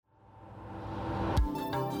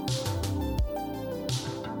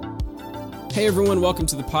Hey everyone, welcome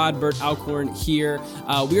to the pod. Bert Alcorn here.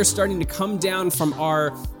 We are starting to come down from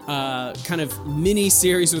our kind of mini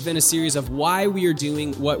series within a series of why we are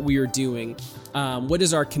doing what we are doing. What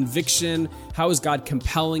is our conviction? How is God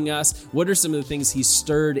compelling us? What are some of the things He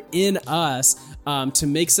stirred in us to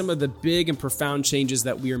make some of the big and profound changes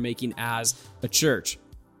that we are making as a church?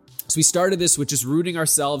 So we started this with just rooting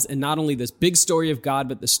ourselves in not only this big story of God,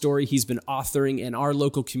 but the story He's been authoring in our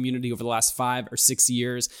local community over the last 5 or 6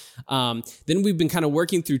 years. Then we've been kind of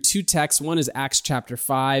working through two texts. One is Acts chapter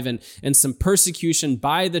 5 and some persecution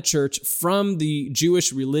by the church from the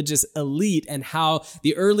Jewish religious elite and how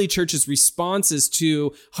the early church's responses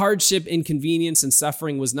to hardship, inconvenience, and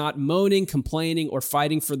suffering was not moaning, complaining, or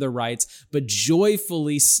fighting for their rights, but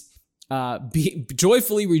joyfully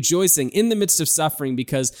rejoicing in the midst of suffering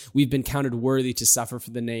because we've been counted worthy to suffer for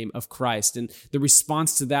the name of Christ. And the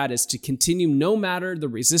response to that is to continue, no matter the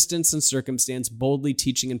resistance and circumstance, boldly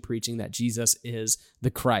teaching and preaching that Jesus is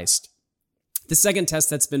the Christ. The second text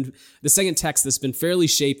that's been fairly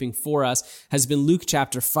shaping for us has been Luke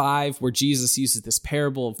chapter 5, where Jesus uses this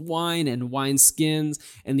parable of wine and wineskins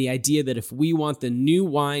and the idea that if we want the new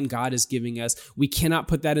wine God is giving us, we cannot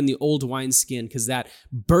put that in the old wineskin because that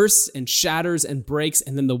bursts and shatters and breaks,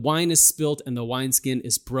 and then the wine is spilt and the wineskin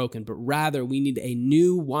is broken. But rather, we need a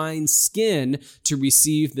new wineskin to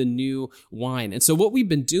receive the new wine. And so what we've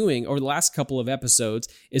been doing over the last couple of episodes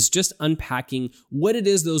is just unpacking what it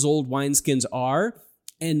is those old wineskins are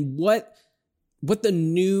and what the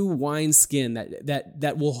new wineskin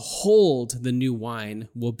that will hold the new wine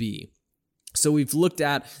will be. So we've looked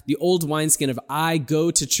at the old wineskin of I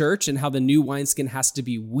go to church and how the new wineskin has to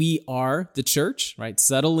be we are the church, right?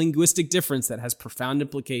 Subtle linguistic difference that has profound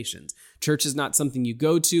implications. Church is not something you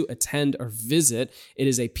go to, attend, or visit. It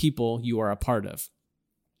is a people you are a part of.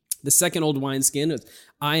 The second old wineskin is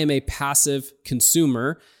I am a passive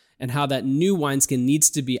consumer, and how that new wineskin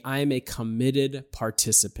needs to be, I am a committed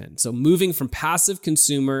participant. So moving from passive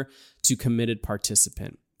consumer to committed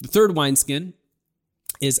participant. The third wineskin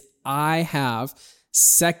is I have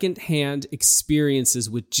secondhand experiences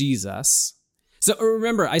with Jesus. So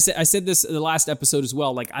remember, I said this in the last episode as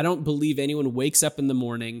well, like I don't believe anyone wakes up in the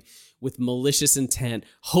morning with malicious intent,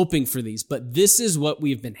 hoping for these. But this is what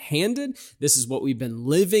we've been handed. This is what we've been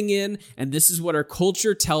living in. And this is what our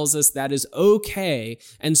culture tells us that is okay.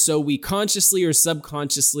 And so we consciously or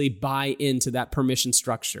subconsciously buy into that permission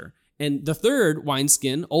structure. And the third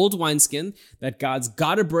wineskin, old wineskin, that God's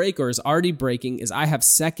got to break or is already breaking is I have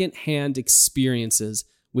secondhand experiences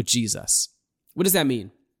with Jesus. What does that mean?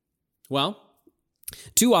 Well,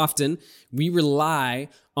 too often we rely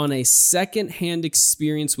on a secondhand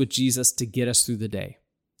experience with Jesus to get us through the day.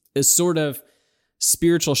 A sort of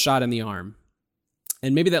spiritual shot in the arm.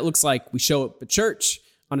 And maybe that looks like we show up at church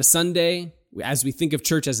on a Sunday. As we think of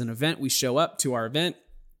church as an event, we show up to our event.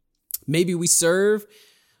 Maybe we serve,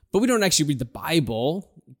 but we don't actually read the Bible,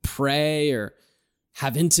 pray, or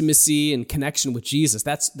have intimacy and connection with Jesus.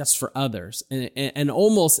 That's for others. And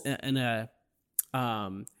almost in a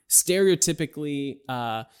stereotypically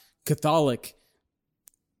Catholic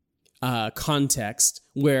context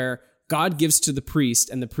where God gives to the priest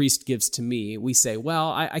and the priest gives to me, we say,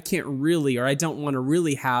 well, I can't really, or I don't want to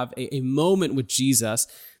really have a moment with Jesus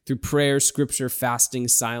through prayer, scripture, fasting,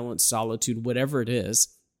 silence, solitude, whatever it is.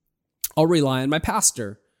 I'll rely on my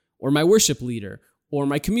pastor or my worship leader or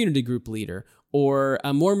my community group leader or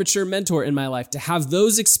a more mature mentor in my life to have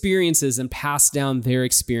those experiences and pass down their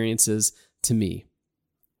experiences to me.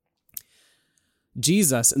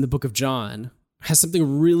 Jesus in the book of John has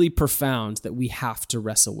something really profound that we have to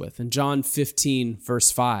wrestle with. In John 15,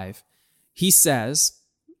 verse 5, he says,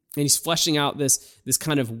 and he's fleshing out this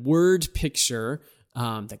kind of word picture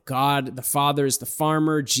that God, the Father, is the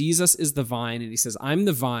farmer, Jesus is the vine, and he says, I'm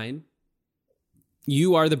the vine,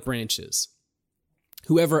 you are the branches.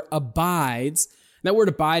 Whoever abides, that word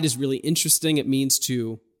abide is really interesting. It means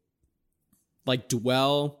to like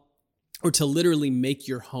dwell or to literally make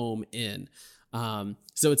your home in.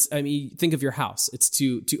 So it's, think of your house. It's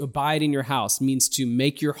to abide in your house means to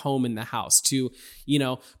make your home in the house, to,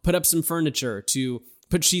 put up some furniture, to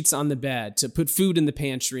put sheets on the bed, to put food in the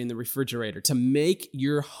pantry and the refrigerator, to make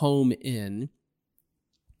your home in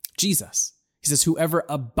Jesus. He says, whoever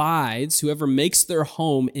abides, whoever makes their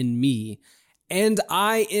home in me and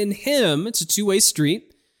I in him, it's a two-way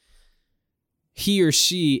street, he or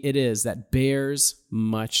she it is that bears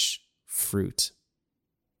much fruit.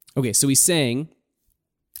 Okay, so he's saying,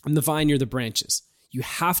 I'm the vine, you're the branches. You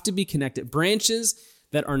have to be connected. Branches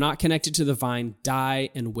that are not connected to the vine die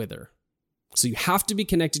and wither. So you have to be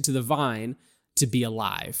connected to the vine to be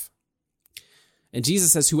alive. And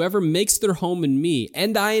Jesus says, whoever makes their home in me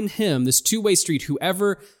and I in him, this two-way street,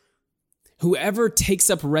 whoever takes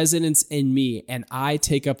up residence in me and I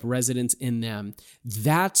take up residence in them,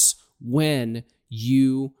 that's when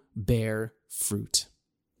you bear fruit.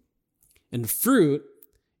 And fruit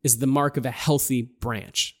is the mark of a healthy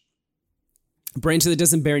branch. A branch that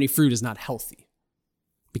doesn't bear any fruit is not healthy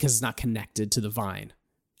because it's not connected to the vine.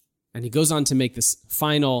 And he goes on to make this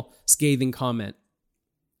final scathing comment.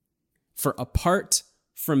 For apart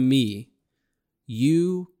from me,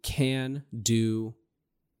 you can do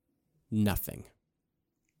nothing.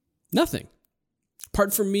 Nothing.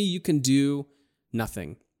 Apart from me, you can do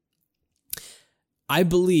nothing. I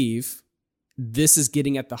believe this is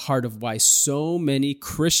getting at the heart of why so many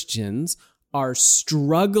Christians are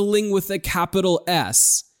struggling with a capital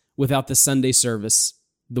S without the Sunday service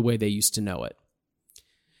the way they used to know it.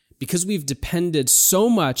 Because we've depended so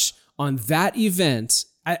much on that event,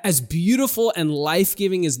 as beautiful and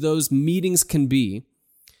life-giving as those meetings can be,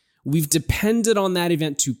 we've depended on that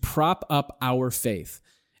event to prop up our faith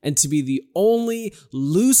and to be the only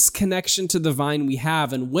loose connection to the vine we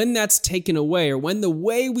have. And when that's taken away, or when the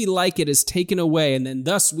way we like it is taken away, and then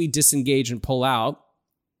thus we disengage and pull out,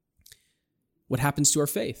 what happens to our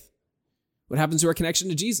faith? What happens to our connection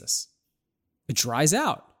to Jesus? It dries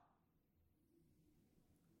out.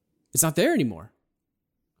 It's not there anymore.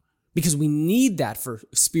 Because we need that for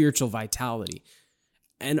spiritual vitality.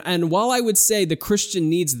 And while I would say the Christian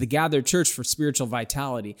needs the gathered church for spiritual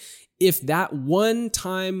vitality, if that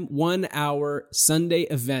one-time, 1-hour Sunday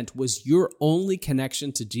event was your only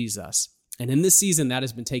connection to Jesus, and in this season that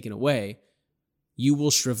has been taken away, you will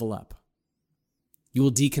shrivel up. You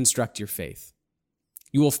will deconstruct your faith.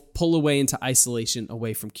 You will pull away into isolation,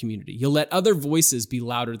 away from community. You'll let other voices be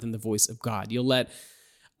louder than the voice of God. You'll let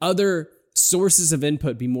other sources of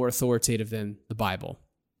input be more authoritative than the Bible.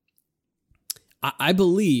 I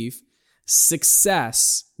believe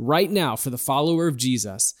success right now for the follower of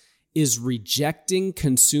Jesus is rejecting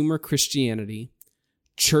consumer Christianity,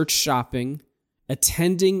 church shopping,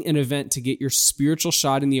 attending an event to get your spiritual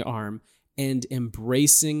shot in the arm, and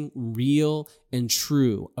embracing real and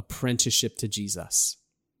true apprenticeship to Jesus.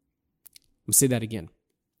 I'm going to say that again.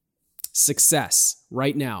 Success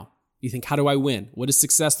right now. You think, how do I win? What does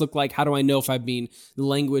success look like? How do I know if I've been, the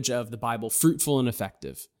language of the Bible, fruitful and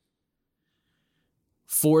effective?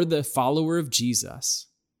 For the follower of Jesus,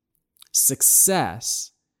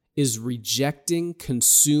 success is rejecting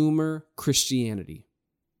consumer Christianity,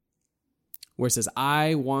 where it says,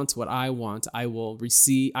 I want what I want. I will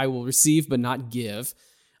receive but not give.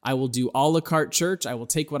 I will do a la carte church. I will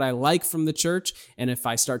take what I like from the church. And if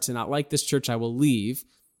I start to not like this church, I will leave.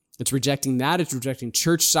 It's rejecting that. It's rejecting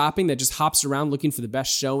church shopping that just hops around looking for the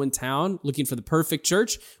best show in town, looking for the perfect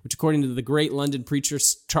church, which according to the great London preacher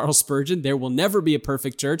Charles Spurgeon, there will never be a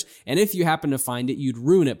perfect church. And if you happen to find it, you'd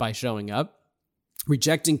ruin it by showing up.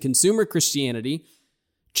 Rejecting consumer Christianity,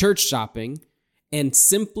 church shopping, and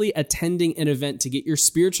simply attending an event to get your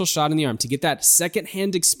spiritual shot in the arm, to get that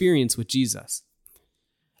secondhand experience with Jesus,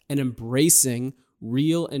 and embracing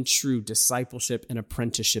real and true discipleship and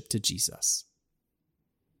apprenticeship to Jesus.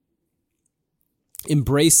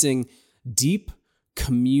 Embracing deep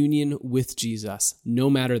communion with Jesus,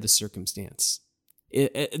 no matter the circumstance.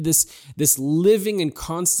 This living in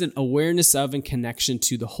constant awareness of and connection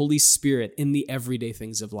to the Holy Spirit in the everyday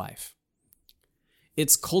things of life.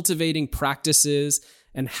 It's cultivating practices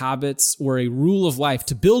and habits or a rule of life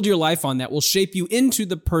to build your life on that will shape you into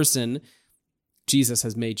the person Jesus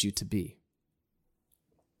has made you to be.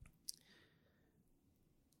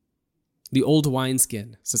 The old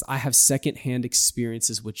wineskin says, I have secondhand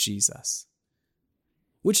experiences with Jesus,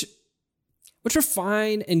 which are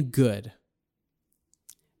fine and good.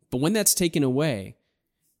 But when that's taken away,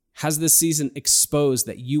 has this season exposed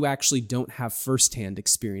that you actually don't have firsthand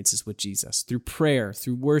experiences with Jesus through prayer,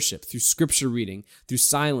 through worship, through scripture reading, through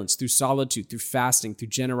silence, through solitude, through fasting, through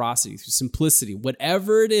generosity, through simplicity,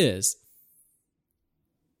 whatever it is,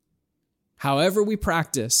 however we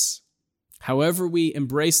practice, however we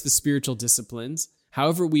embrace the spiritual disciplines,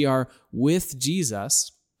 however we are with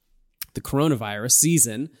Jesus, the coronavirus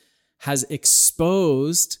season has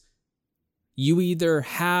exposed you either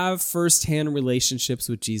have firsthand relationships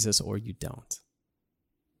with Jesus or you don't.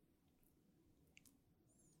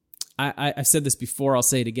 I've said this before, I'll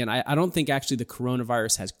say it again. I don't think actually the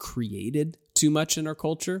coronavirus has created too much in our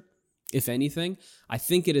culture, if anything. I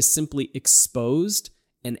think it has simply exposed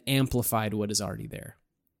and amplified what is already there.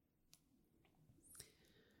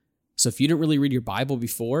 So if you didn't really read your Bible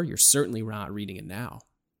before, you're certainly not reading it now.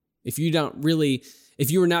 If you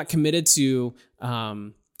were not committed to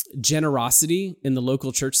generosity in the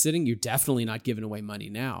local church setting, you're definitely not giving away money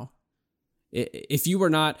now. If you were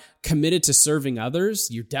not committed to serving others,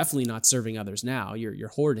 you're definitely not serving others now. You're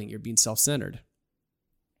hoarding, you're being self-centered.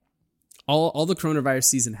 All the coronavirus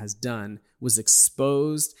season has done was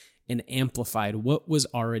exposed and amplified what was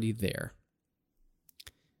already there.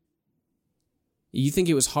 You think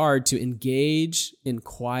it was hard to engage in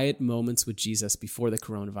quiet moments with Jesus before the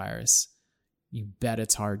coronavirus? You bet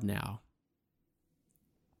it's hard now.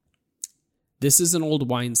 This is an old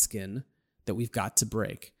wineskin that we've got to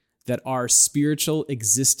break, that our spiritual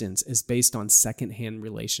existence is based on secondhand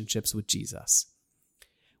relationships with Jesus.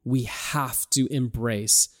 We have to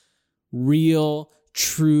embrace real,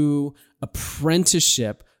 true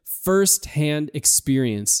apprenticeship, firsthand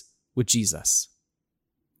experience with Jesus.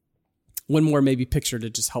 One more maybe picture to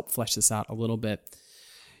just help flesh this out a little bit.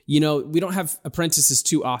 We don't have apprentices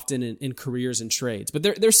too often in careers and trades, but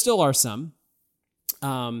there still are some.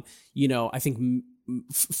 I think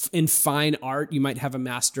in fine art, you might have a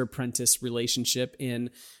master-apprentice relationship.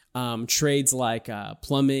 In trades like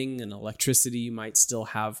plumbing and electricity, you might still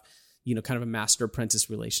have, kind of a master-apprentice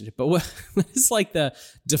relationship. But what is like the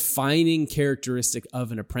defining characteristic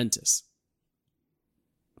of an apprentice?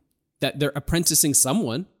 That they're apprenticing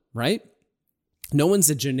someone, right? No one's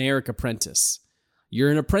a generic apprentice.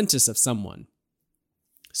 You're an apprentice of someone.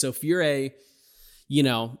 So if you're a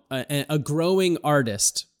growing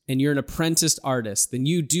artist and you're an apprenticed artist, then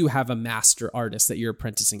you do have a master artist that you're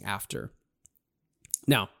apprenticing after.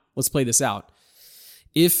 Now, let's play this out.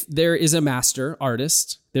 If there is a master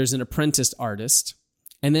artist, there's an apprenticed artist.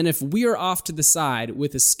 And then if we are off to the side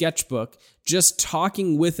with a sketchbook, just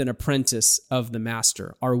talking with an apprentice of the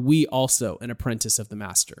master, are we also an apprentice of the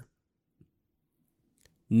master?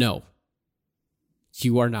 No,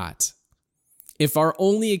 you are not. If our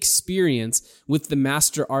only experience with the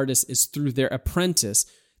master artist is through their apprentice,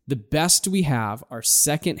 the best we have are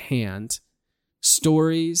secondhand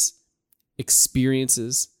stories,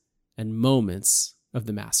 experiences, and moments of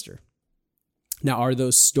the master. Now, are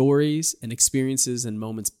those stories and experiences and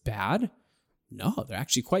moments bad? No, they're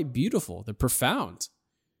actually quite beautiful. They're profound.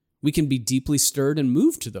 We can be deeply stirred and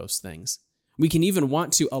moved to those things. We can even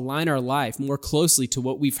want to align our life more closely to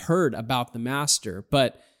what we've heard about the master.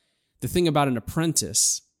 But the thing about an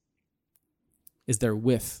apprentice is they're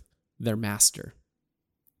with their master.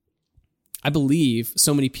 I believe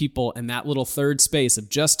so many people in that little third space of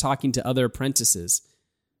just talking to other apprentices,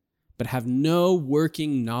 but have no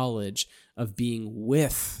working knowledge of being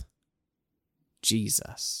with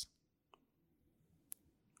Jesus.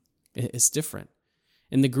 It's different.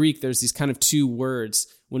 In the Greek, there's these kind of two words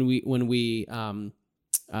when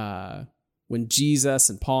Jesus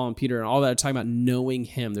and Paul and Peter and all that are talking about knowing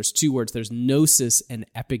him. There's two words. There's gnosis and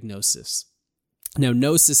epignosis. Now,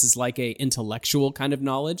 gnosis is like a intellectual kind of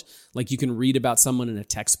knowledge, like you can read about someone in a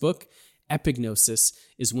textbook. Epignosis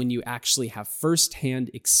is when you actually have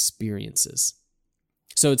firsthand experiences.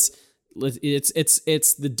 So it's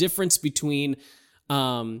the difference between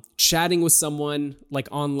chatting with someone like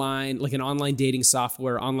online, like an online dating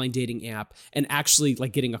software, online dating app, and actually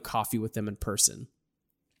like getting a coffee with them in person.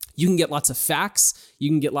 You can get lots of facts, you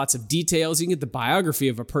can get lots of details, you can get the biography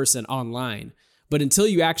of a person online. But until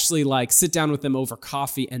you actually like sit down with them over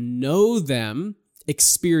coffee and know them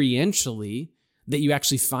experientially, that you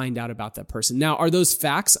actually find out about that person. Now, are those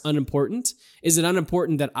facts unimportant? Is it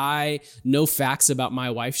unimportant that I know facts about my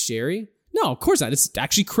wife, Sherry? No, of course not. It's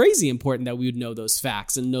actually crazy important that we would know those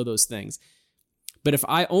facts and know those things. But if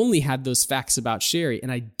I only had those facts about Sherry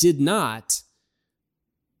and I did not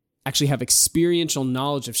actually have experiential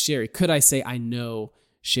knowledge of Sherry, could I say I know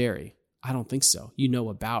Sherry? I don't think so. You know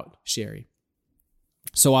about Sherry.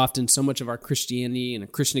 So often, so much of our Christianity and a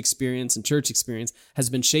Christian experience and church experience has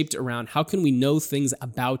been shaped around how can we know things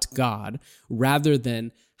about God rather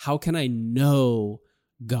than how can I know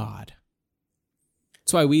God?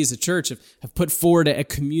 That's why we as a church have put forward a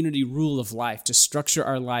community rule of life to structure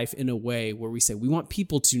our life in a way where we say we want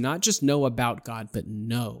people to not just know about God, but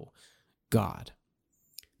know God.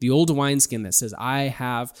 The old wineskin that says, I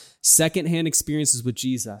have secondhand experiences with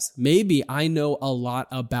Jesus. Maybe I know a lot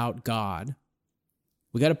about God.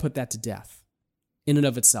 We got to put that to death in and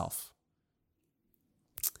of itself.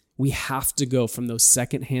 We have to go from those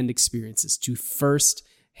secondhand experiences to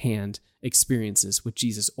firsthand experiences with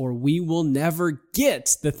Jesus, or we will never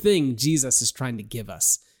get the thing Jesus is trying to give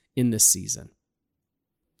us in this season.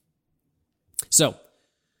 So, a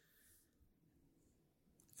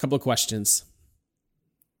couple of questions.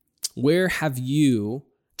 Where have you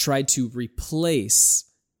tried to replace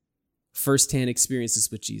firsthand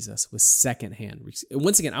experiences with Jesus with secondhand.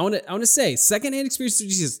 Once again, I want to say secondhand experiences with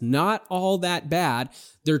Jesus, not all that bad.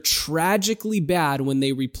 They're tragically bad when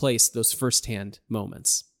they replace those firsthand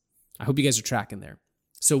moments. I hope you guys are tracking there.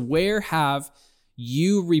 So where have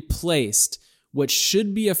you replaced what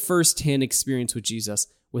should be a firsthand experience with Jesus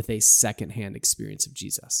with a secondhand experience of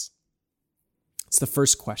Jesus? It's the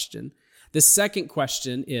first question. The second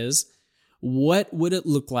question is, what would it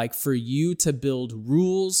look like for you to build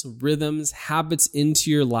rules, rhythms, habits into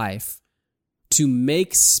your life to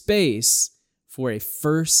make space for a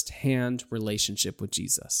first-hand relationship with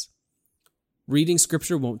Jesus? Reading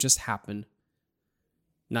scripture won't just happen,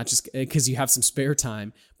 not just because you have some spare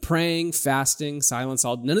time. Praying, fasting, silence,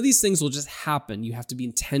 none of these things will just happen. You have to be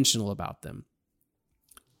intentional about them.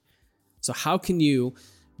 So how can you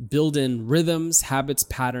build in rhythms, habits,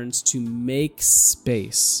 patterns to make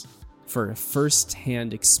space for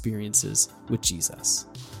first-hand experiences with Jesus?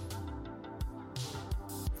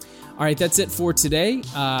 All right, that's it for today.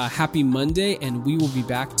 Happy Monday, and we will be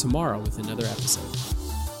back tomorrow with another episode.